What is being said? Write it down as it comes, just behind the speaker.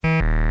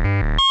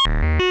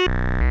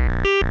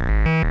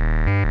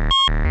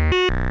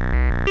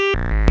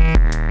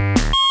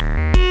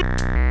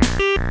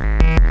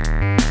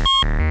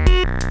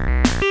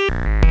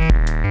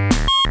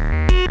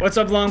What's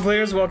up, long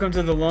players? Welcome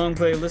to the Long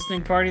Play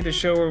Listening Party, the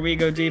show where we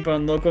go deep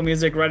on local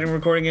music, writing,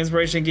 recording,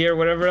 inspiration, gear,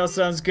 whatever else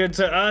sounds good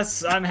to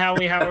us. I'm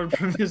Howie Howard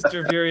from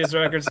Mr. Furious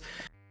Records.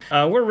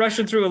 We're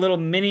rushing through a little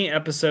mini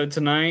episode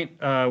tonight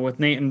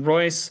with Nate and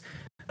Royce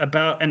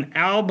about an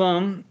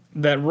album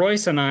that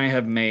Royce and I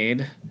have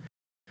made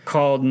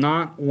called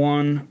Not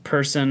One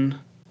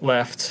Person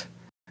Left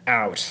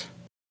Out.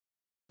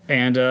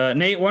 And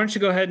Nate, why don't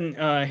you go ahead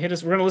and hit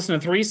us? We're going to listen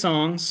to 3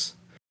 songs.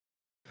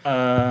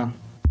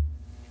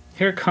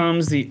 Here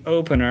comes the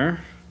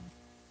opener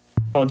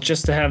called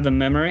Just to Have the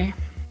Memory.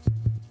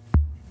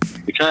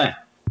 Okay.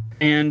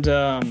 And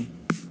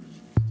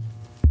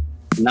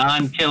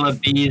Non-Killer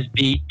Bees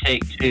beat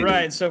take 2.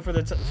 right, so for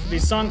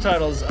these song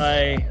titles,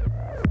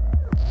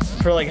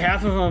 for like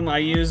half of them I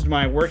used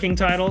my working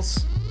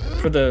titles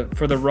for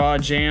the raw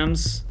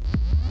jams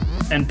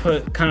and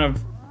put kind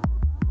of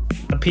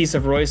a piece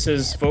of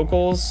Royce's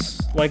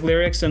vocals like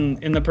lyrics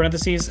in the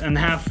parentheses, and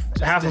half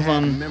of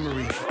them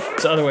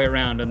it's the other way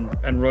around,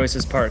 and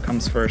Royce's part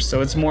comes first. So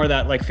it's more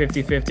that like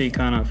 50-50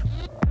 kind of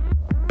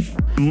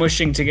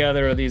mushing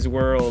together of these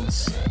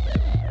worlds.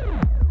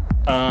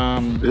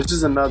 This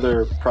is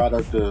another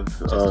product of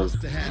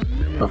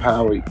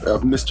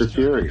Mr.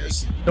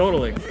 Furious.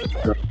 Totally.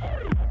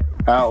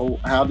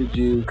 How did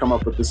you come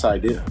up with this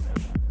idea?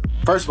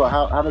 First of all,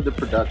 how did the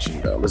production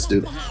go? Let's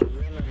do that.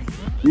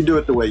 You do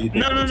it the way you do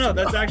it. No.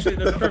 That's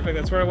perfect.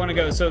 That's where I want to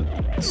go.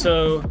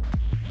 So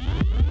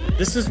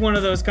this is one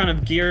of those kind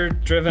of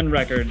gear-driven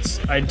records.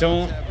 I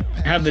don't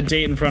have the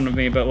date in front of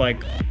me, but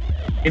like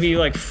maybe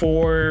like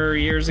 4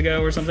 years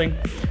ago or something,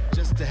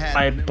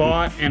 I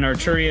bought an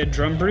Arturia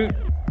Drum Brute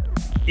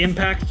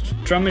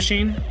Impact drum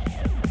machine.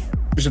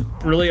 It's a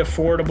really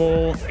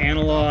affordable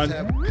analog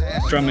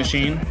drum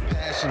machine.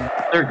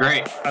 They're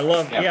great. I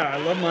love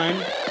mine.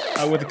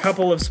 With a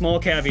couple of small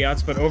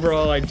caveats, but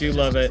overall I do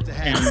love it.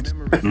 And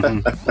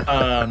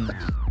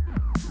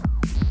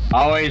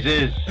always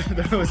is.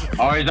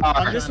 Always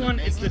are. On this one,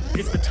 it's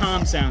the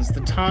tom sounds. The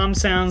tom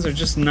sounds are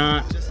just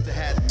not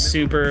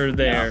super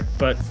there,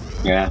 but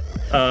yeah.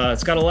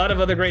 It's got a lot of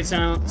other great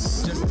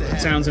sounds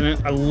in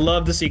it. I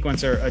love the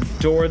sequencer.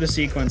 Adore the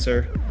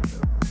sequencer.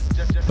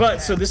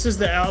 But so this is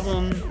the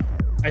album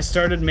I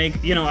started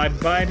I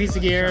buy a piece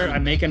of gear, I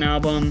make an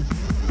album.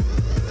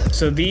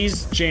 So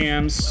these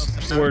jams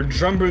were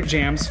drum brute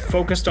jams,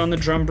 focused on the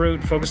drum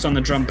brute, focused on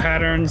the drum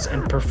patterns,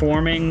 and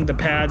performing the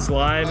pads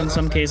live in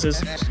some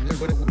cases.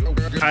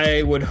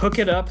 I would hook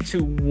it up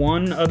to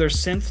one other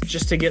synth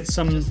just to get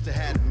some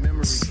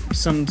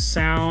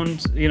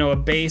sound, a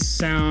bass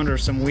sound or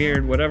some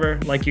weird whatever,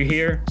 like you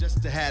hear.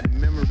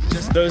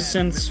 Those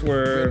synths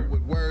were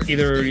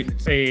either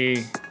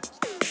a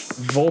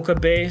Volca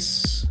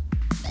bass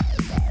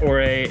or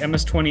a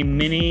MS-20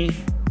 Mini.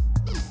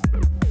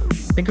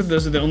 I think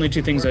those are the only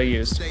 2 things I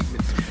used.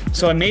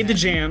 So I made the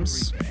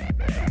jams,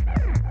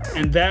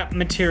 and that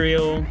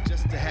material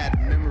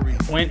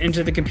went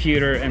into the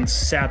computer and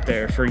sat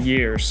there for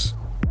years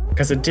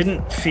because it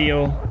didn't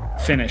feel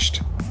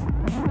finished.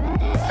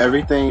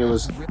 Everything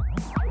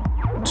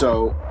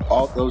so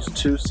all those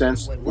 2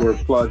 synths were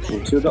plugged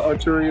into the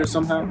Arturia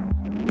somehow?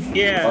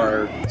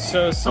 Yeah.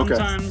 So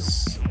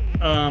sometimes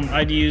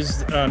I'd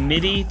use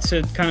MIDI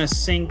to kind of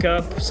sync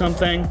up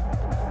something.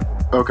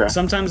 Okay.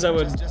 Sometimes I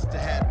would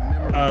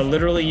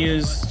literally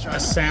use a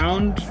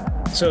sound.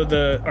 So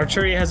the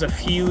Arturia has a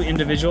few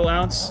individual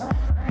outs.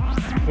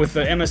 With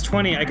the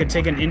MS-20, I could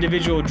take an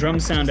individual drum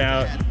sound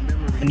out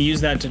and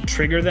use that to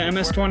trigger the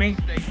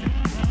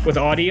MS-20 with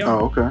audio.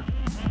 Oh, okay.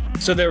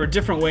 So there were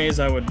different ways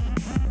I would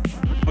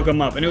hook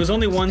them up, and it was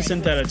only one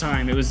synth at a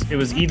time. It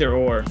was either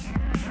or.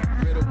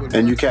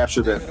 And you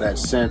captured that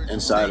synth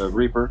inside of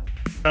Reaper?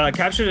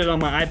 Captured it on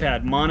my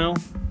iPad, mono.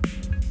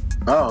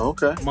 Oh,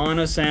 okay.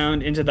 Mono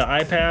sound into the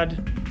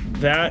iPad.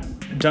 That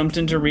dumped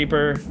into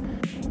Reaper.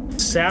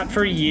 Sat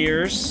for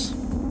years.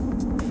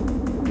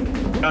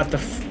 Got the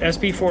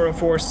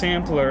SP404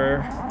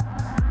 sampler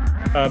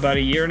about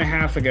a year and a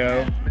half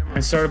ago,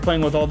 and started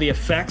playing with all the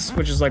effects,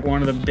 which is like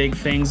one of the big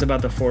things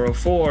about the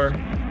 404.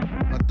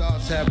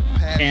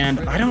 And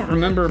I don't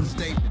remember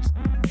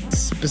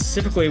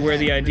specifically where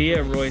the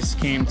idea, Royce,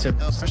 came to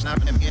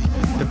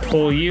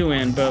pull you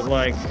in, but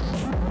like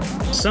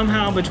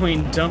somehow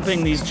between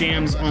dumping these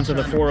jams onto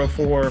the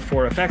 404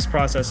 for effects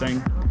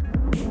processing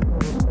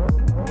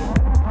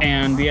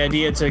and the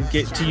idea to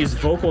use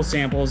vocal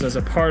samples as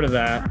a part of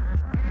that,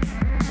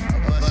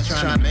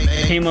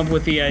 came up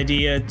with the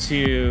idea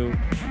to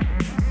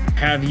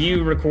have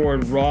you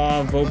record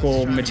raw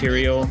vocal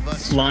material,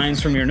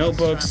 lines from your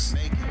notebooks,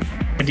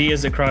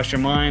 ideas that crossed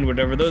your mind,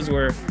 whatever those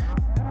were,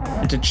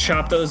 and to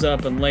chop those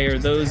up and layer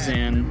those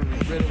in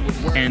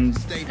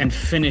and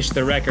finish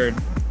the record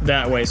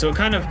that way. So it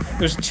kind of,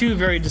 there's 2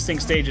 very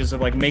distinct stages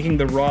of like making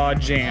the raw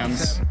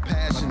jams,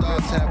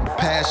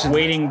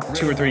 waiting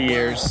 2 or 3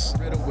 years,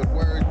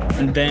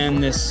 and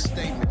then this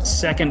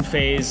second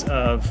phase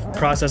of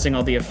processing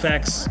all the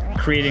effects,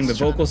 creating the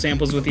vocal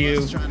samples with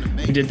you.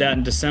 We did that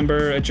in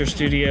December at your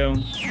studio,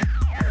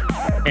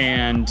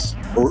 and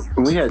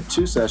We had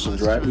 2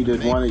 sessions, right? We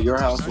did one at your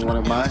house and one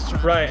at mine.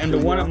 Right, and the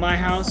one at my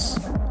house,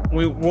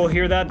 we'll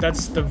hear that.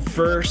 That's the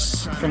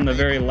verse from the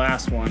very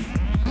last one.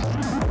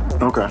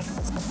 Okay.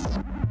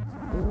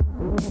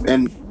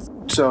 And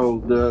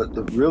so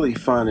the really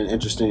fun and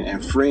interesting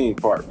and freeing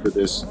part for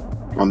this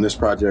on this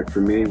project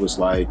for me was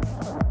like,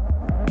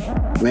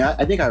 I mean,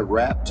 I think I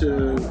rapped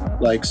to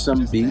like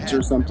some beats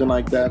or something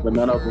like that, but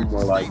none of them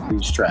were like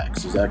these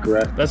tracks. Is that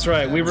correct? That's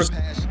right. We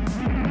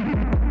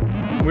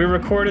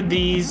recorded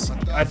these.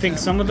 I think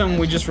some of them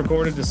we just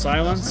recorded to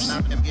silence.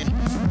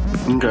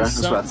 Okay,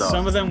 that's what I thought.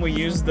 Some of them we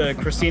used the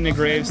Christina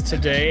Graves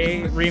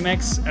Today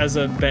remix as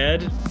a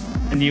bed,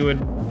 and you would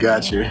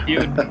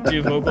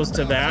do vocals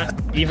to that,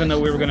 even though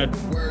we were gonna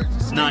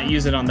not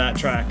use it on that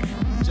track.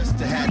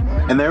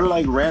 And they were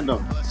like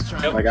random.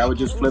 Yep. Like I would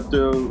just flip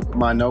through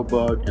my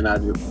notebook and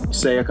I'd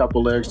say a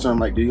couple lyrics to him,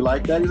 like, "Do you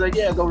like that?" He's like,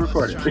 "Yeah, go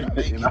record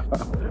it." You know?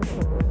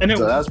 And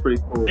so that's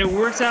pretty cool. It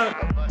worked out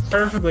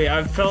perfectly.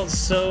 I felt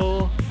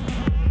so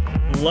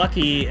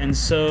lucky and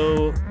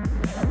so,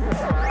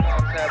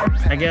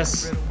 I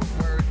guess,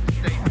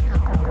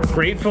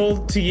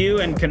 grateful to you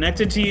and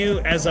connected to you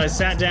as I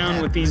sat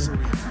down with these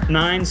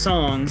 9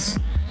 songs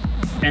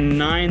and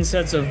 9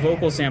 sets of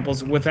vocal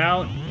samples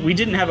we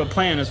didn't have a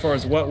plan as far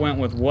as what went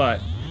with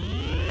what.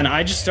 And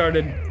I just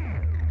started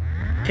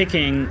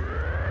picking,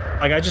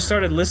 like I just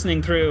started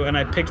listening through and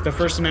I picked the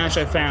first match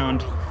I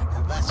found,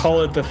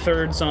 call it the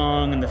 3rd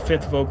song and the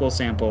 5th vocal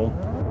sample.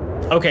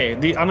 Okay,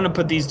 I'm gonna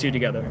put these 2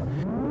 together.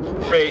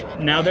 Great,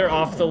 now they're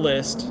off the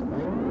list.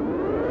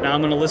 Now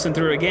I'm gonna listen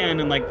through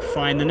again and like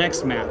find the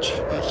next match.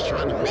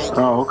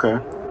 Oh, okay.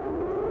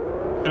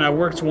 And I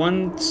worked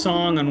one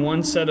song and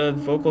one set of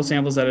vocal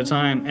samples at a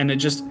time, and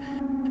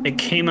it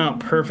came out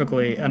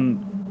perfectly.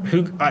 And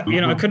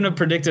I couldn't have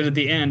predicted at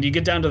the end. You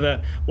get down to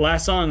the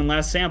last song and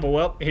last sample.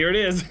 Well, here it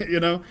is,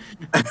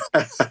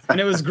 and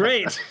it was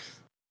great.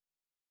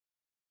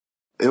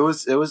 It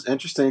was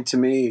interesting to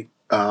me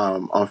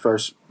on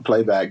first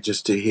playback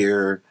just to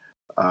hear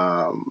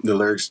the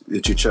lyrics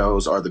that you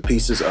chose or the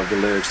pieces of the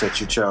lyrics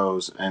that you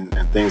chose and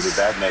things of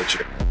that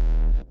nature.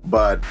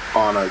 But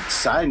on a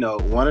side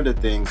note, one of the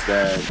things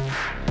that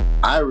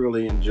I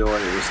really enjoyed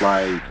was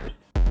like,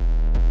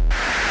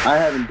 I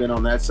haven't been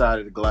on that side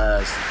of the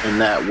glass in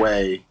that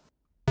way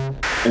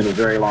in a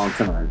very long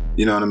time.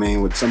 You know what I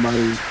mean? With somebody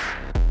on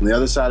the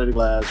other side of the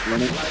glass,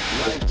 running,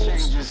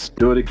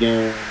 do it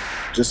again,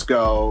 just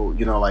go,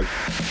 like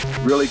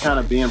really kind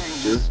of being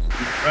produced.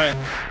 Right.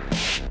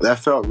 That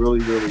felt really,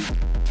 really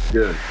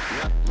good.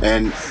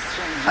 And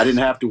I didn't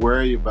have to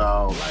worry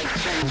about,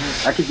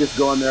 I could just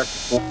go in there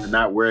and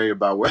not worry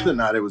about whether or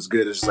not it was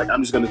good. It's just like,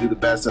 I'm just going to do the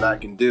best that I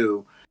can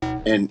do,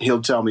 and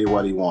he'll tell me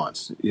what he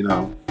wants,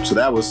 So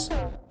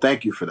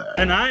thank you for that.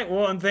 And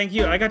thank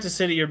you. I got to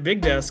sit at your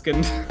big desk,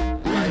 and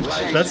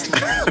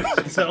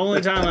it's the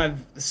only time I've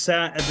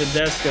sat at the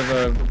desk of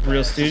a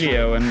real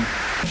studio and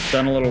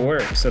done a little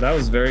work. So that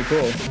was very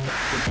cool.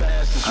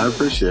 I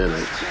appreciate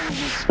it.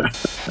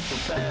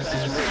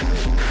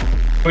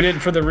 We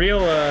did for the real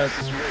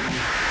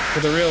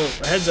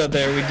heads out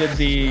there. We did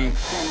the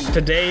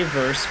Today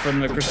verse from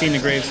the Christina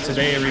Graves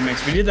Today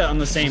remix. We did that on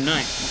the same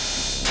night.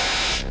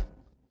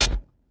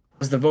 It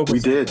was the vocals. We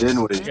did,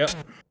 didn't we? Yep.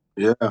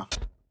 Yeah.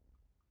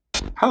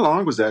 How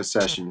long was that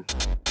session?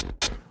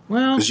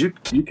 Well, because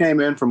you came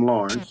in from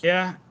Lawrence.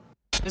 Yeah,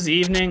 it was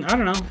evening. I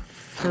don't know,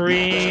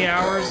 3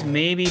 hours,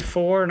 maybe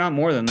 4, not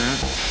more than that.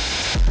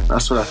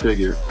 That's what I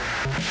figured.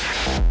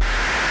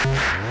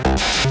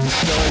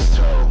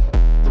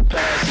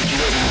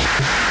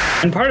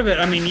 And part of it,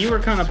 I mean, you were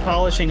kind of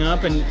polishing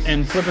up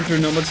and flipping through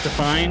notebooks to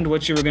find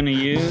what you were going to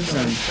use,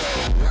 and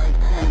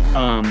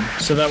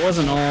so that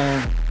wasn't all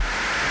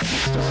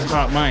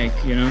hot mic,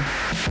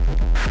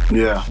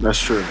 Yeah, that's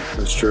true.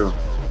 That's true.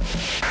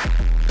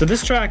 So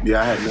this track...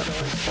 Yeah, I had no...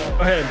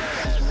 Go ahead.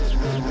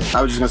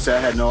 I was just going to say I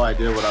had no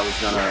idea what I was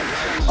going to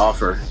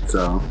offer,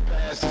 so...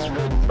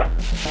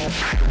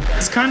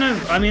 It's kind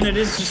of... I mean, it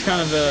is just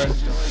kind of a...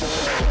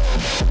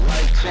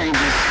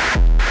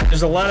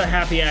 There's a lot of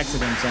happy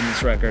accidents on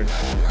this record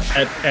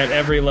at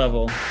every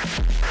level.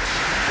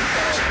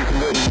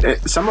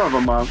 Some of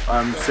them I'm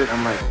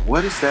like,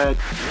 what is that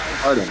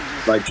part of?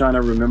 Like trying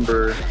to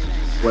remember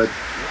what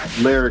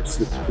lyrics,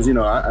 because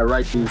I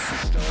write these,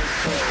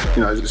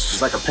 it's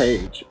just like a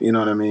page, you know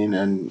what I mean?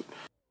 And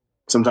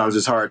sometimes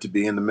it's hard to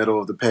be in the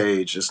middle of the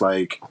page. It's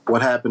like,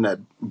 what happened at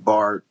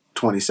bar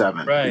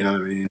 27? Right. You know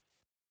what I mean?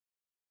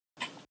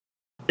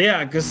 Yeah,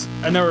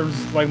 and there were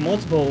like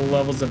multiple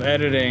levels of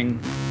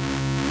editing.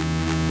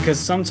 Because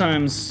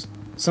sometimes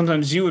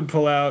you would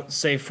pull out,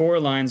 say, 4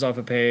 lines off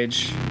a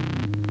page,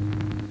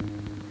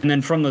 and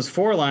then from those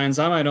 4 lines,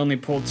 I might only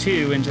pull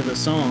 2 into the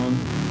song.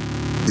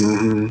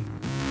 Mm-hmm.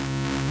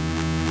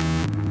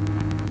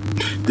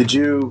 Did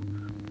you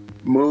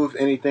move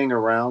anything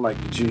around? Like,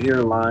 did you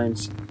hear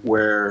lines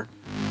where,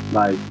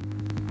 like,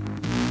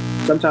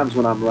 sometimes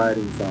when I'm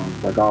writing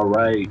songs, like I'll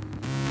write,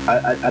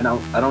 I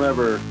don't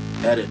ever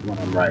edit when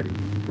I'm writing,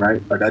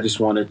 right? Like I just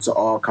want it to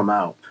all come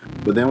out.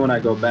 But then when I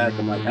go back,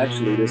 I'm like,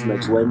 actually, this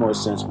makes way more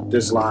sense with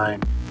this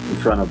line in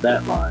front of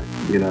that line.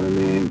 You know what I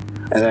mean?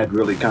 And that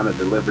really kind of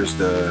delivers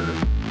the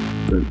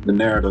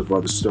narrative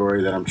or the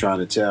story that I'm trying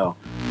to tell.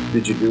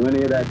 Did you do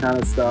any of that kind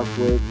of stuff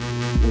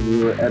when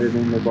you were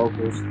editing the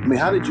vocals? I mean,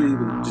 how did you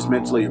even just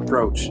mentally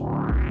approach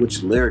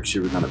which lyrics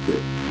you were going to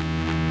pick?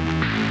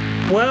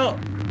 Well,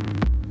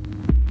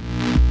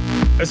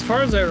 as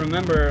far as I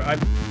remember, I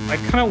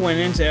kind of went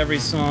into every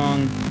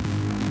song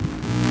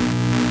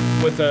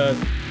with a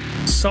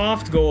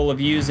soft goal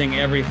of using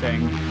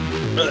everything,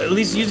 at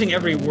least using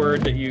every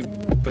word that you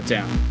put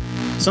down.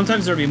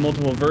 Sometimes there'll be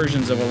multiple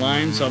versions of a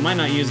line, so I might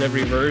not use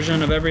every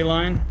version of every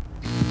line.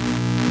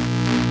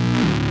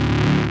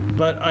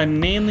 But I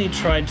mainly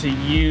tried to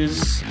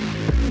use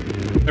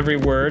every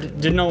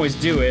word, didn't always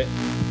do it,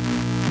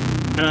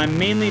 and I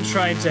mainly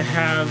tried to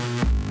have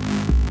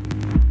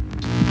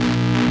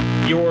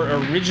your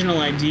original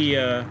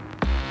idea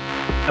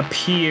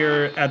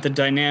appear at the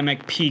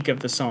dynamic peak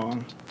of the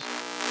song.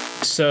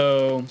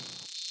 So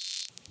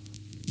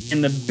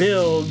in the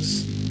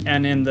builds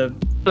and in the...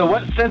 So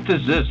what synth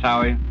is this,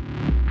 Howie?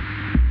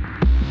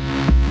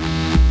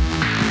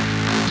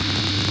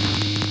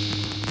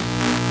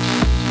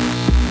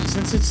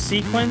 Since it's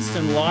sequenced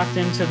and locked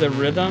into the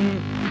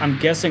rhythm, I'm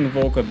guessing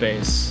Volca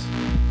bass.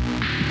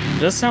 It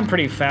does sound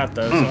pretty fat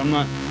though, so I'm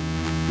not...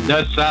 It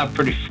does sound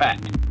pretty fat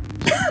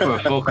for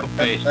a vocal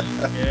bass.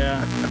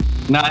 Yeah.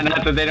 Not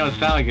that they don't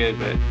sound good,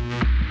 but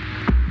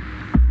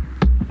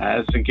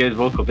that's a good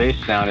vocal bass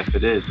sound if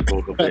it is a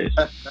vocal bass.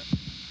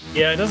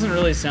 Yeah, it doesn't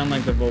really sound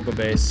like the Volca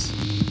bass.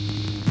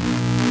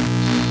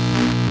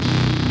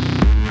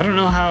 I don't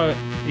know how...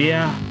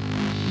 Yeah.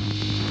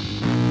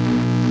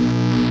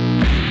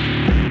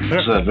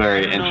 This is a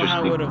very I don't know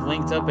how it interesting... would have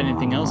linked up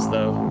anything else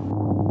though.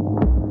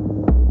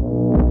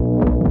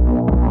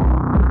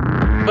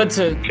 But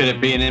Could it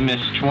be an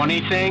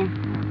MS-20 thing?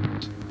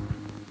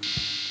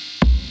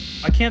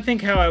 I can't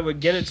think how I would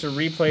get it to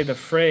replay the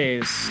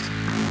phrase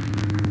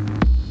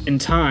in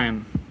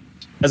time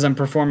as I'm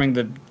performing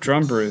the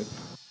drum root.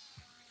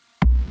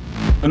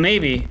 But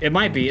maybe, it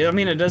might be. I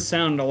mean, it does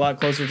sound a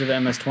lot closer to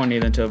the MS-20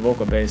 than to a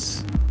vocal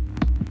bass.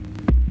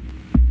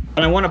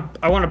 And I want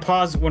to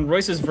pause when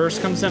Royce's verse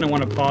comes in. I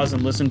want to pause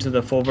and listen to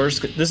the full verse.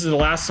 This is the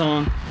last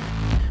song.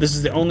 This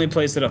is the only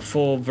place that a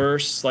full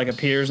verse like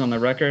appears on the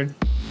record.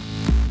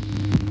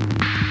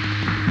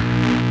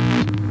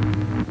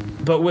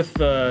 But with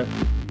the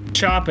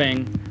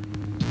chopping,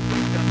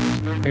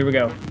 here we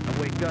go. I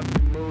wake up to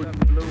moods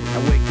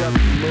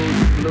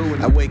blue.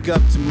 I wake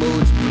up to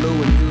moods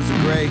blue and hues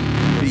of gray.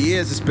 For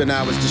years I spent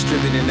hours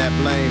distributing that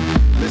blame.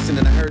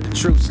 Listening, I heard the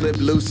truth slip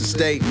loose and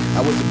state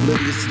I was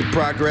oblivious to the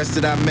progress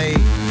that I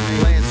made.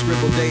 Plans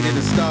scribbled, dated,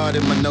 and starred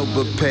in my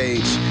notebook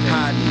page.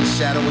 Hiding in the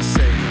shadow of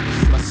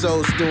safe. My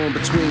soul stewing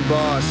between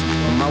bars.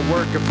 On my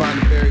work, I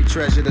find the buried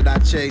treasure that I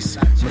chase.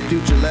 My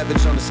future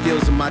leverage on the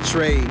skills of my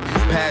trade.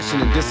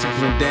 Passion and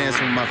discipline dance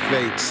with my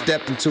fate.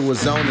 Stepped into a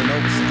zone and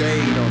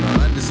overstayed on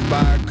an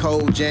uninspired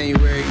cold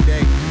January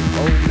day.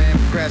 Old man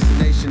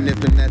procrastination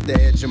nipping at the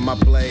edge of my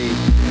blade.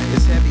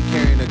 It's heavy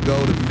carrying a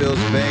goal that feels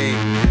vague.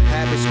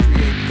 Habits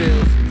create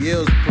feels and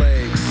yields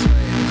plagues.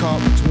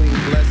 Caught between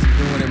blessing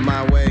doing it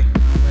my way.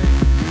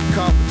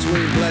 Caught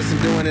between blessing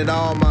doing it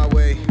all my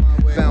way.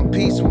 Found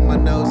peace with my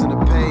nose in the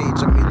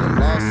page. I'm either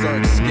lost or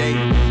escape.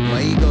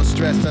 My ego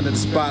stressed under the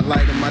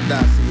spotlight of my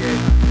dossier.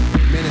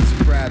 Minutes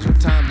are fragile,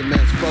 time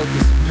demands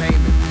focus and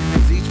payment.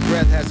 Cause each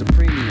breath has a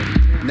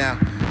premium. Now,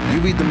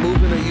 you either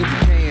moving or you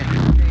decaying.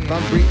 If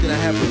I'm breathing, I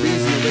have a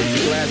reason to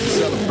raise a glass of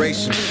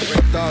celebration.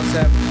 My thoughts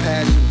have a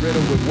passion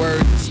riddled with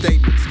words and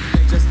statements.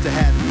 Just to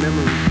have the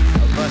memory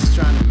of us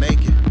trying to make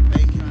it.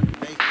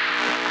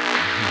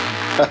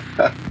 Just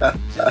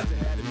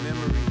to have the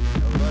memory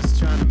of us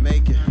trying to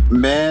make it.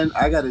 Man,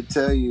 I got to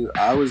tell you,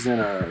 I was in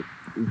a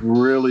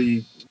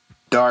really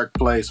dark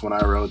place when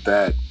I wrote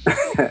that,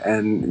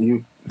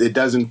 and it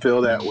doesn't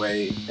feel that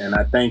way. And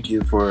I thank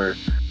you for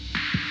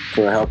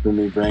helping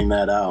me bring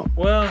that out.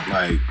 Well,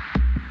 like,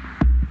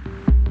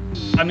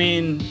 I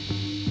mean,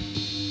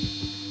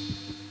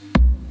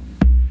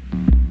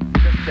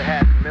 Just to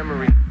have the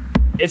memory.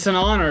 it's an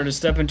honor to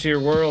step into your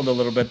world a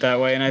little bit that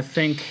way, and I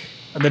think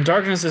the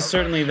darkness is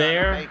certainly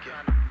there.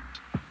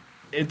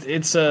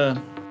 It's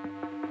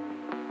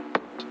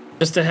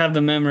just to have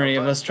the memory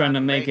of us trying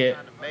to make it.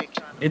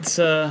 It's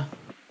a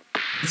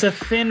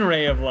thin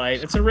ray of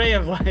light. It's a ray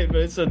of light, but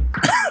it's a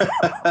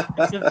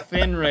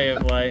thin ray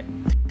of light.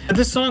 And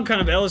this song kind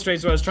of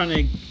illustrates what I was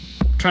trying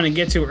to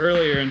get to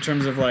earlier in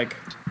terms of like,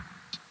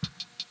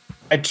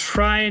 I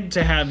tried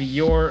to have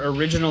your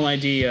original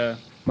idea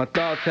My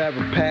thoughts have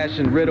a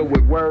passion riddled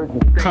with words.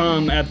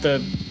 come at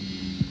the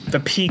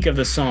peak of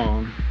the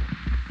song.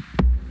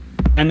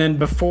 And then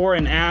before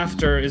and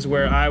after is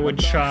where I would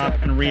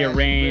chop and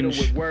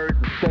rearrange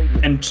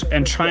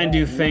and try and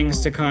do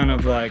things to kind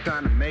of like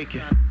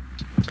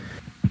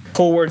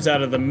pull words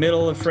out of the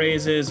middle of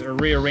phrases or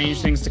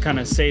rearrange things to kind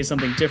of say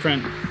something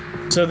different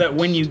so that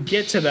when you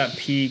get to that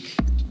peak,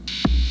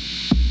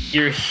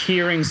 you're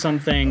hearing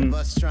something.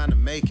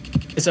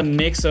 It's a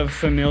mix of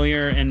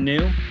familiar and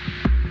new.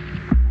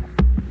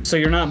 so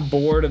you're not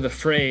bored of the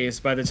phrase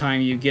by the time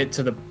you get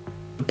to the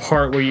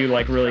part where you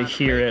like really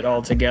hear it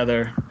all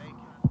together.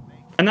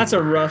 And that's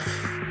a rough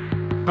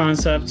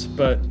concept,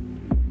 but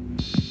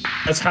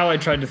that's how I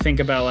tried to think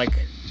about like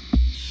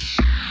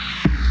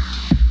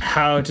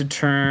how to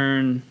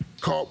turn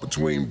Caught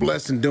between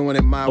blessing, doing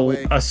it my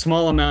way. a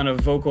small amount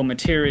of vocal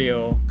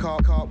material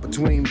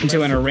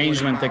into an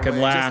arrangement that could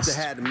last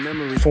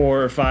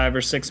 4 or 5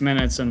 or 6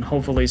 minutes and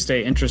hopefully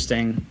stay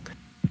interesting.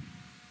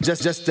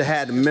 Just to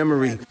have the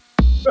memory.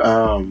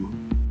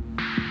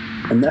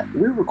 And that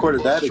we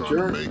recorded that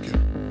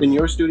at in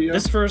your studio.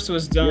 This verse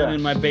was done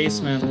in my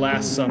basement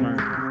last summer.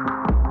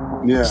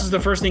 Yeah. This is the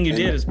first thing you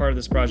did as part of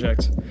this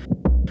project.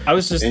 I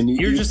was just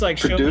you're just like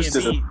show me a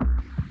beat.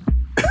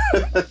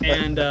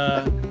 And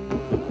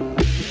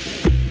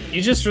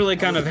you just really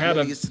kind of had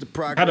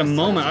a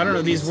moment. I don't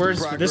know, these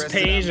words, this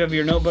page of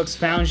your notebooks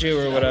found you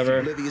or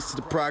whatever.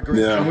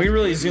 Yeah. And we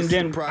really zoomed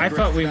in. I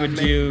thought we would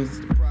do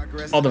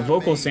all the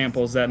vocal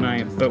samples that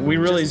night, but we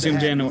really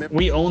zoomed in.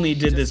 We only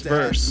did this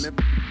verse.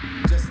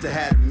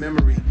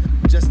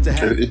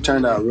 It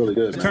turned out really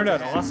good. It turned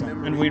out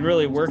awesome, and we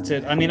really worked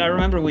it. I mean, I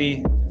remember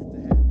we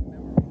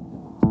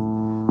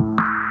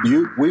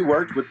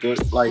worked with the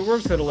we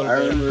worked it a little I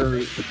bit.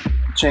 remember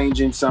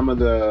changing some of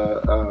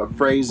the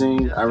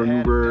phrasing. I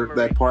remember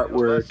that part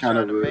where it kind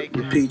of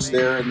repeats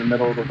there in the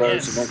middle of the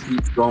verse and then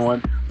keeps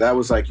going. That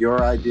was like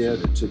your idea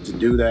to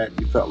do that.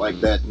 You felt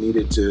like that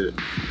needed a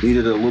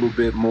little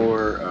bit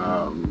more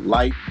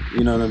light.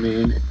 You know what I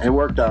mean? It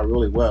worked out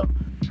really well,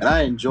 and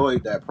I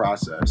enjoyed that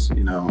process.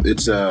 You know,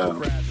 it's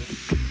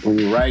when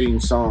you're writing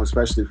songs,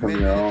 especially from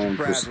your own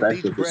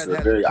perspective, it's a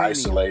very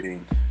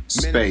isolating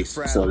space.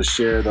 So to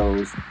share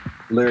those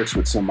lyrics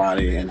with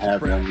somebody and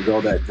have them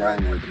go that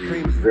journey with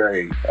you was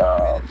very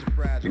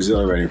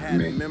exhilarating for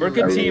me. We're a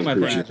good team, I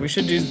think. We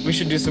should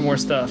do some more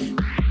stuff.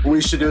 We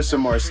should do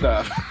some more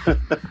stuff.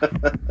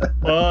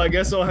 Well, I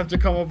guess I'll have to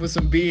come up with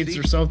some beats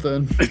or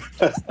something.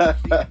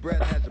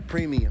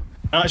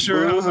 Not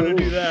sure how I'm gonna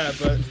do that,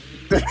 but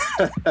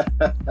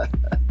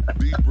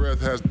Deep Breath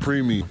has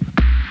premium.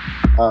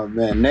 Oh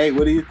man, Nate,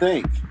 what do you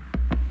think?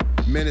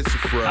 Minutes of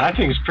fry. I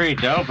think it's pretty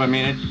dope. I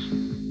mean, it's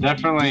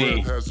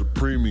definitely. Breath has a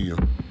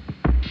premium.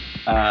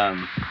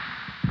 I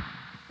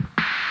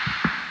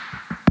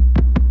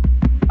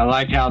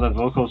liked how the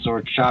vocals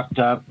were chopped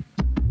up.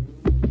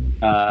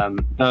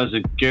 That was a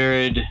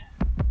good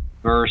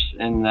verse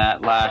in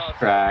that last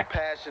track.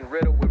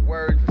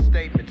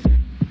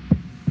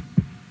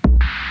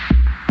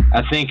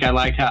 I think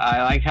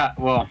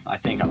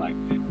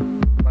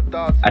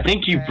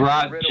you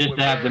brought Just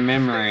to Have the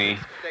Memory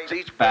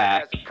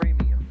back,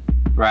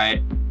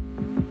 right?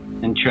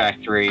 In track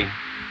 3.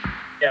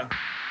 yeah,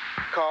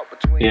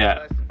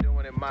 Yeah.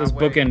 just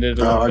bookended a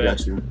little Oh, I bit.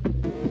 got you.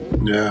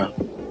 Yeah.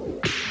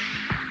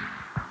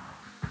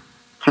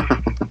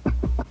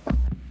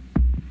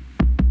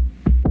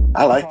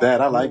 I like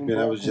that. I like that.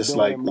 I was just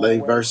like lay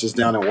verses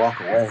down and walk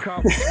away.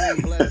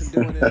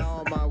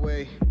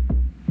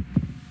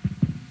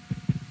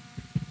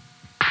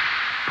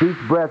 Each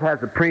breath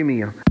has a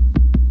premium.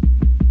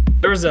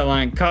 There was that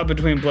line, caught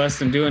between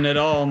blessed and doing it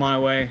all my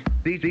way.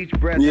 Each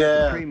breath has a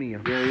Yeah.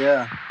 premium.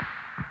 Yeah.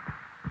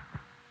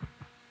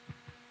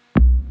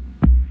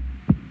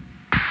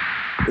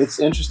 It's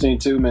interesting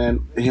too,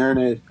 man. Hearing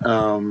it,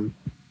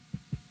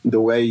 the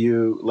way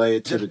you lay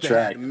it to the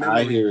track,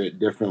 I hear it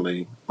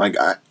differently. Like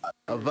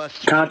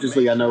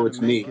consciously, I know it's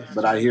me,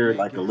 but I hear it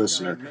like a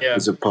listener,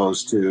 as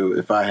opposed to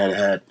if I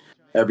had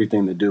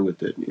everything to do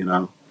with it. You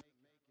know?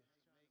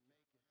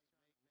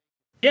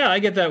 Yeah, I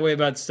get that way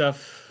about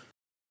stuff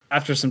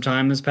after some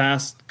time has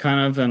passed, kind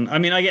of. And I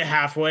mean, I get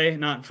halfway,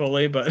 not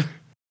fully, but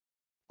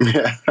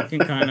Yeah. I can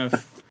kind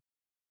of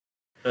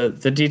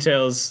the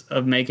details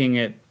of making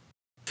it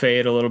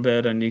fade a little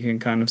bit, and you can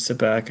kind of sit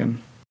back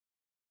and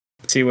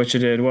see what you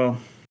did. Well,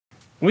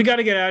 we got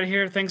to get out of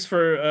here. Thanks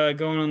for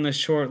going on this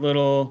short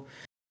little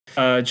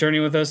journey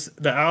with us.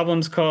 The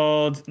album's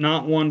called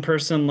Not One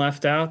Person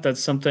Left Out.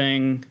 That's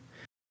something,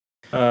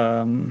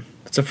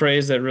 it's a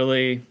phrase that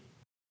really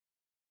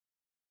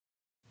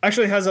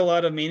actually has a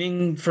lot of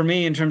meaning for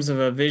me in terms of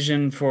a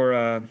vision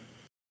for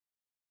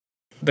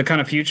the kind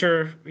of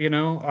future, you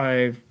know,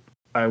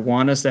 I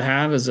want us to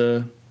have as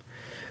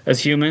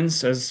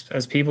humans,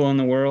 as people in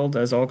the world,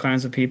 as all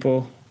kinds of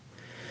people.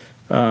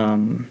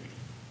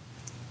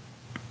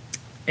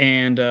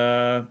 And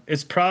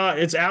it's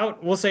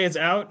out. We'll say it's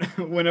out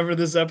whenever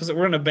this episode.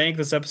 We're gonna bank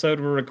this episode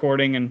we're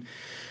recording, and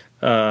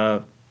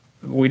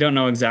we don't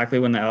know exactly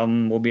when the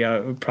album will be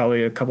out.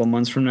 Probably a couple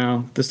months from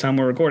now. This time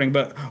we're recording,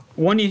 but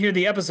when you hear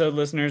the episode,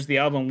 listeners, the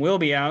album will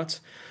be out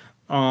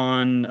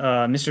on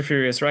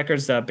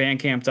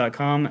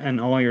MrFuriousRecords.bandcamp.com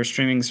and all your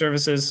streaming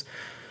services.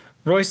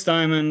 Royce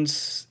Diamond,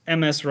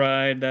 MS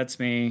Ride, that's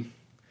me.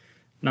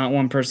 Not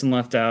One Person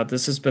Left Out.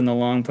 This has been the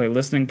Long Play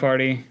Listening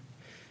Party,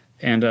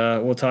 and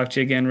we'll talk to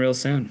you again real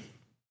soon.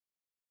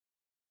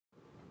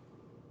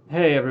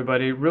 Hey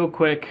everybody, real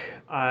quick,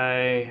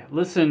 I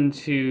listened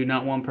to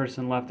Not One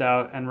Person Left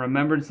Out and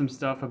remembered some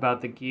stuff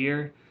about the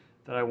gear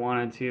that I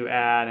wanted to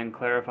add and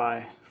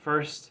clarify.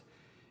 First,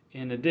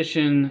 in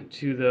addition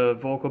to the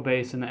vocal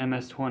bass in the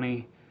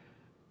MS-20,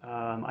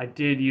 I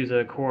did use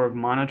a Korg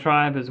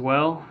monotribe as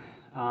well.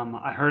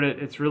 I heard it,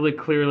 it's really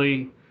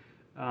clearly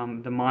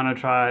the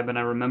monotribe, and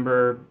I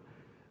remember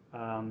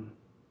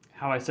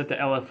how I set the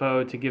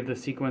LFO to give the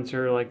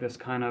sequencer like this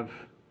kind of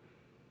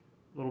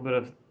little bit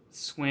of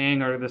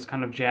swing or this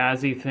kind of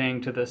jazzy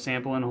thing to the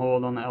sample and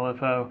hold on the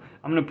LFO.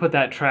 I'm going to put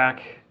that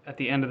track at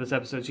the end of this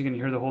episode so you can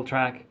hear the whole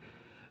track.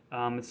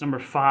 It's number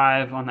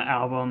 5 on the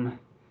album,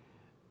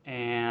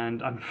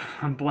 and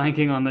I'm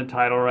blanking on the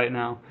title right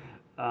now.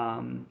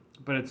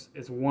 But it's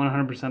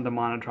 100% the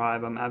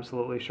monotribe. I'm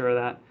absolutely sure of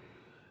that.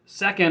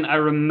 Second, I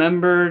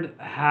remembered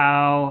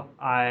how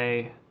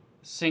I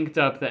synced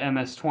up the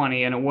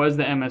MS-20, and it was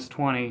the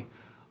MS-20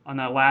 on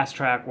that last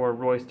track where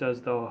Royce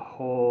does the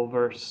whole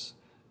verse,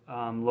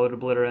 load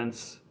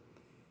obliterants.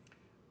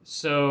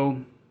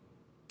 So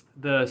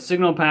the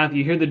signal path,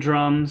 you hear the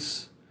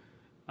drums,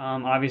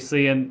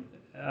 obviously, and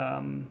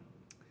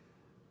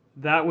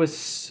that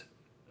was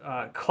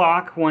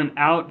clock went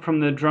out from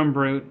the drum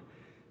brute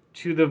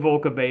to the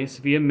Volca bass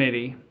via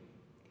MIDI.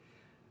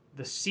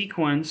 The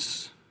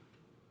sequence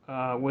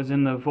was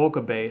in the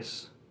Volca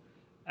bass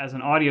as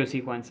an audio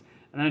sequence,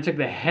 and then I took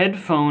the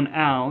headphone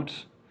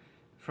out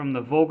from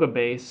the Volca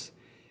bass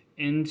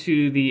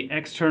into the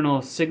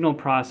external signal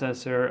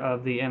processor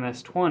of the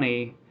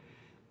MS-20,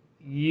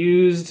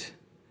 used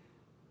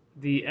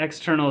the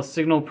external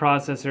signal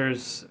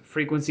processor's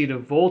frequency to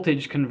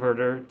voltage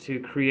converter to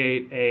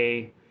create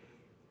a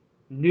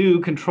new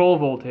control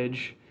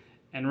voltage,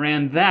 and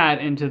ran that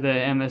into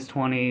the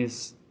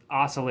MS-20's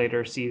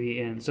oscillator CV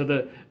in. So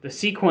the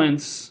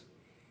sequence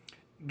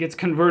gets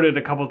converted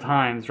a couple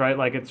times, right?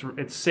 Like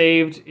it's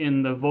saved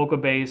in the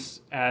Volca bass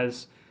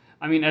as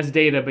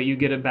data, but you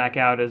get it back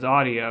out as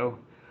audio.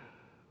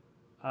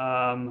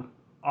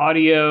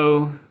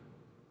 Audio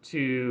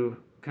to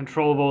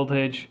control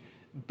voltage,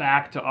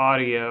 back to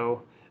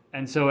audio,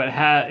 and so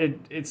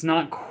it's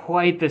not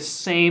quite the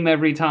same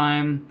every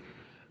time.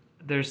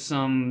 There's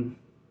some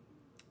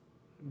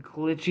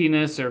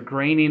glitchiness or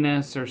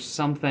graininess or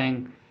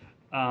something,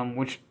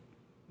 which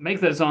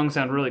makes that song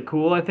sound really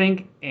cool, I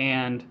think.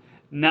 And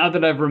now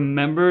that I've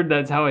remembered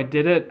that's how I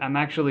did it, I'm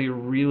actually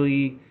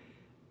really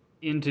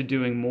into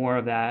doing more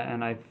of that,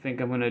 and I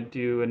think I'm going to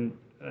do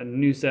a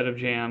new set of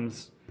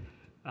jams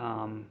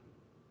kind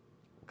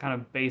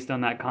of based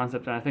on that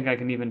concept, and I think I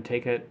can even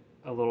take it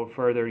a little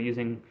further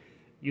using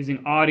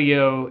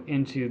audio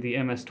into the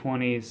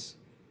MS-20's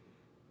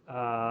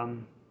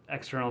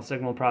external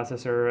signal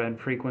processor and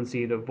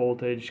frequency to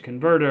voltage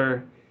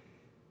converter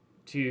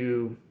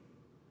to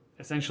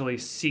essentially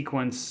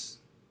sequence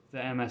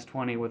the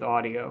MS-20 with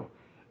audio.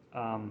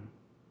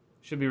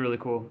 Should be really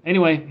cool.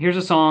 Anyway, here's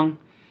a song.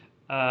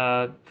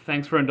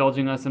 Thanks for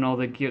indulging us in all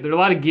the gear. There's a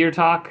lot of gear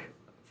talk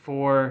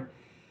for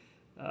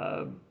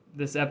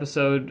this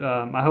episode.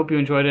 I hope you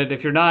enjoyed it.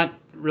 If you're not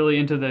really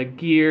into the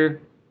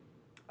gear,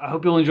 I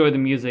hope you'll enjoy the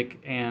music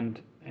and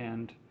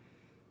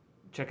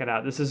check it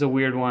out. This is a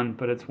weird one,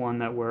 but it's one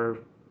that we're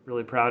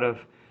really proud of,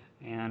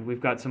 and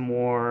we've got some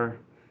more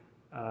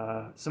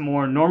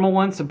normal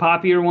ones, some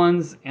poppier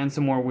ones, and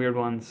some more weird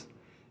ones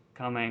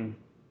coming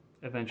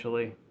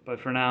eventually. But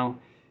for now,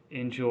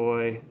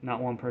 enjoy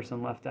Not One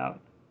Person Left Out.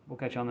 We'll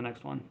catch you on the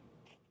next one.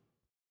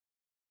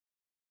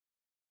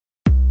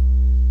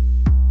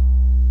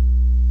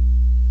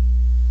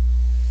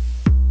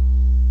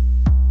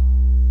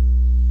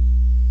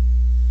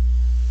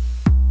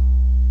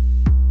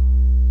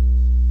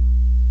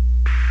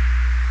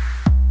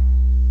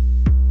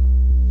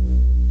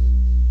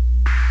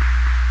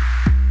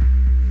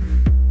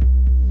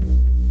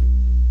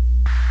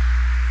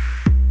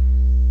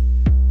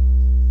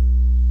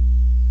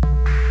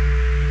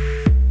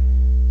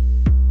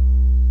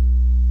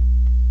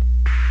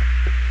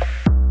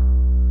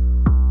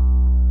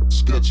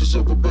 Sketches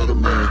of a better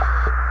man.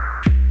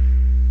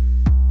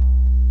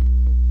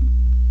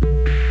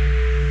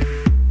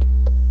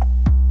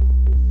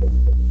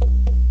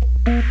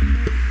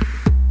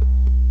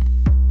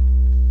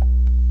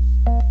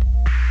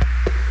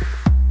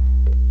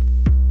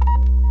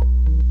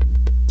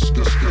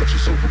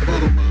 Sketches of a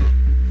better man.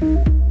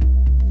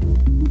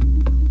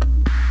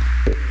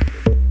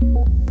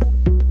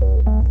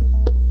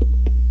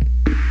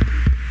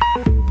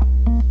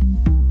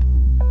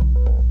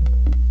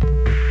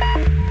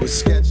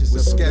 Sketches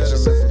of a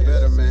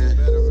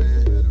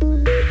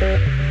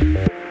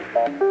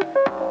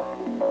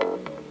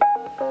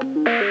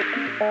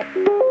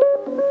better man.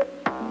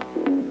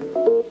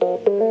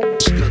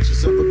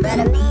 Sketches of a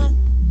better man.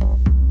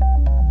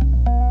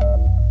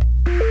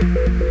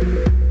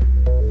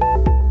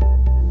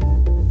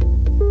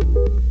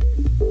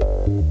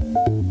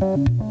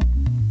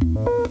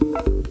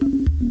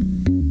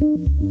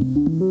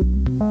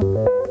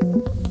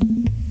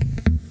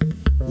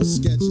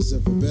 Sketches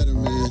of a better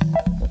man.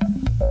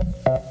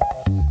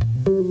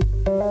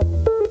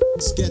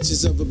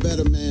 Sketches of a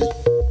better man.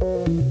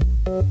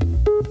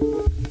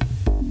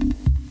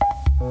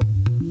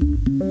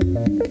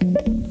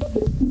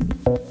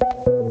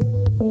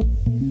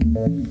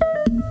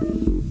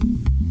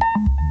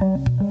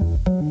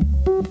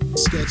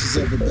 sketches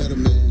of a better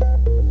man.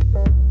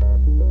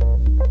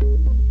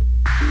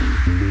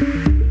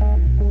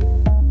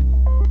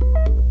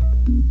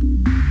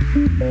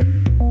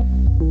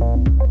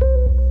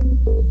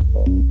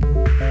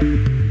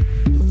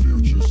 The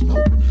future's an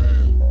open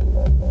hand.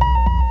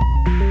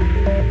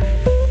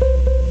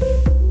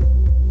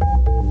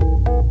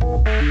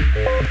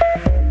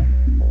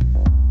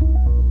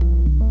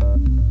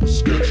 With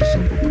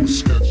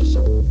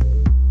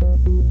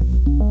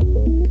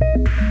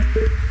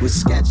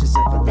sketches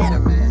of a better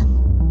man.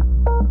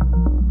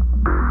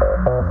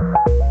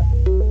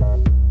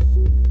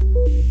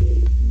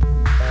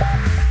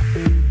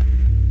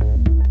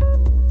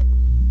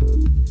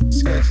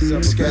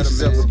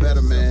 Sketches of a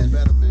better man.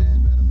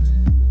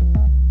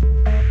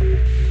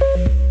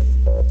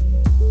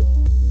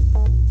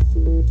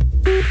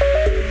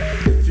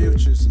 The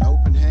future's an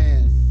open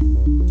hand.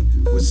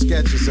 With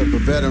sketches of a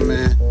better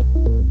man.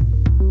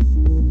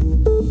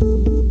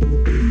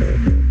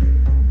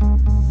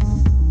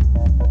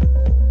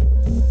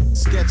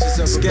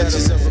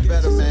 Sketches of a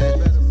better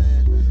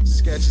man.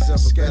 Sketches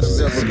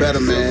of a better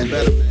man.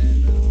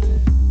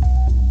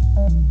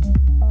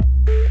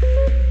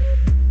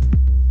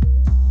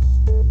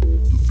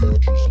 The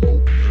future's an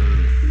open hand.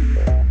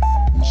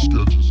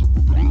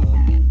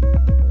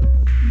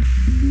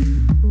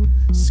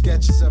 With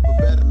sketches of a better man. Sketches of a better man. Sketches of a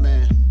better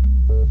man.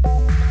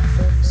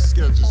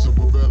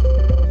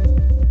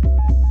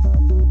 Sketches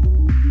of a better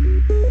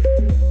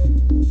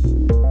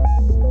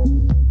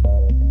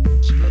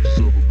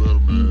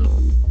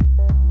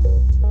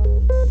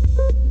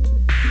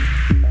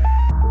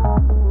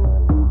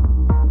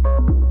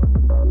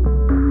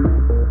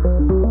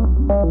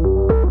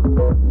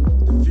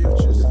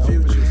The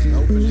future's an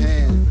open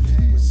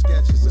hand. With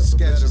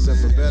sketches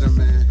of a better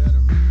man.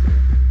 With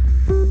sketches of a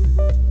better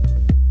man.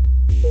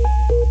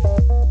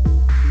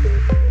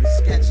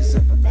 Sketches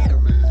of a better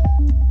man.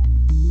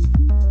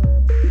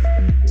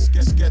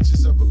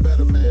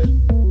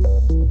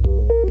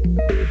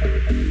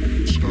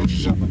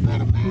 Sketches of a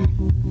better man.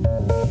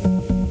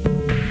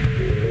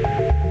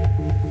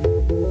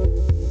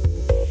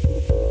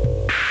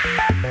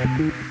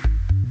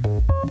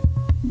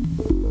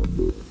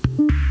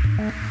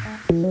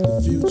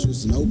 The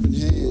future's an open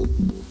hand.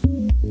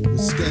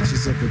 With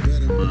sketches of a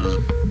better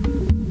man.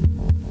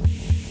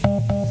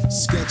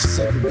 Sketches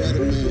of a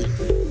better man.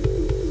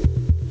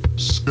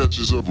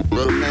 Sketches of a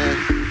better man.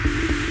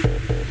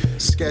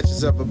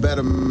 Sketches of a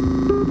better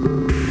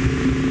man.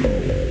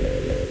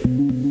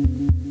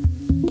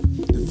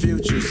 The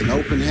future's an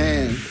open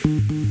hand.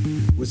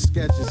 With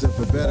sketches of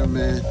a better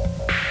man.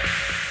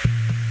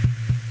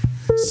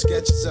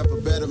 Sketches of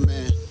a better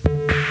man.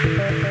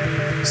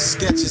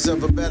 Sketches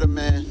of a better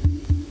man.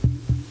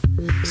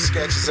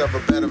 Sketches of a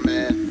better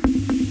man.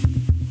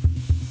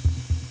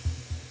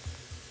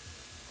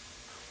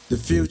 The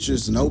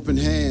future's an open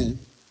hand.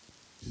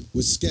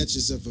 With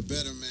sketches of a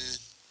better man.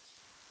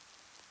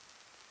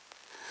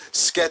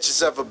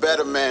 Sketches of a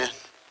better man.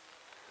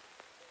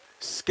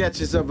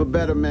 Sketches of a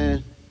better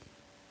man.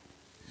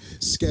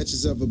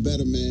 Sketches of a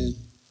better man.